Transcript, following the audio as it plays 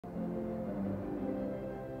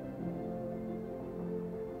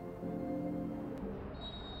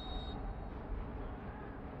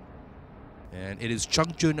And it is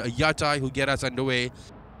Changchun Yatai who get us underway.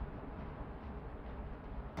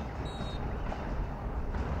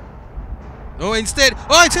 Oh, instead,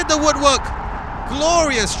 it's hit the woodwork.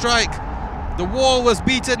 Glorious strike. The wall was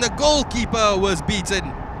beaten, the goalkeeper was beaten.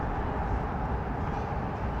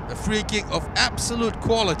 A free kick of absolute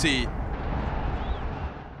quality.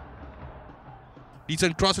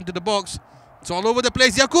 Decent cross into the box. It's all over the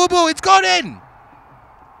place. Yakubu, it's gone in.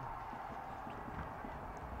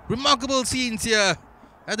 Remarkable scenes here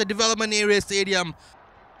at the Development Area Stadium.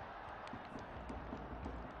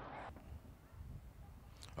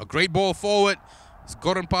 A great ball forward. It's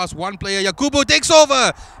gotten past one player. Yakubu takes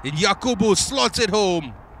over. And Yakubu slots it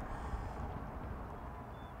home.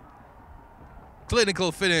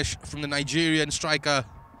 Clinical finish from the Nigerian striker.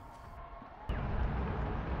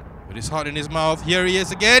 With his heart in his mouth, here he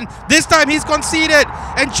is again. This time he's conceded.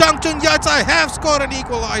 And Changchun Yatai have scored an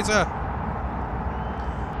equalizer.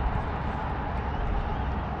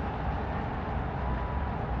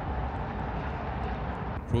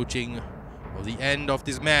 Approaching the end of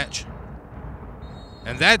this match.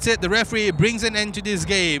 And that's it. The referee brings an end to this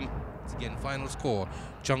game. It's again final score.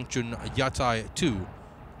 Changchun Yatai 2,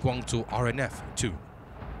 Guangzhou RNF 2.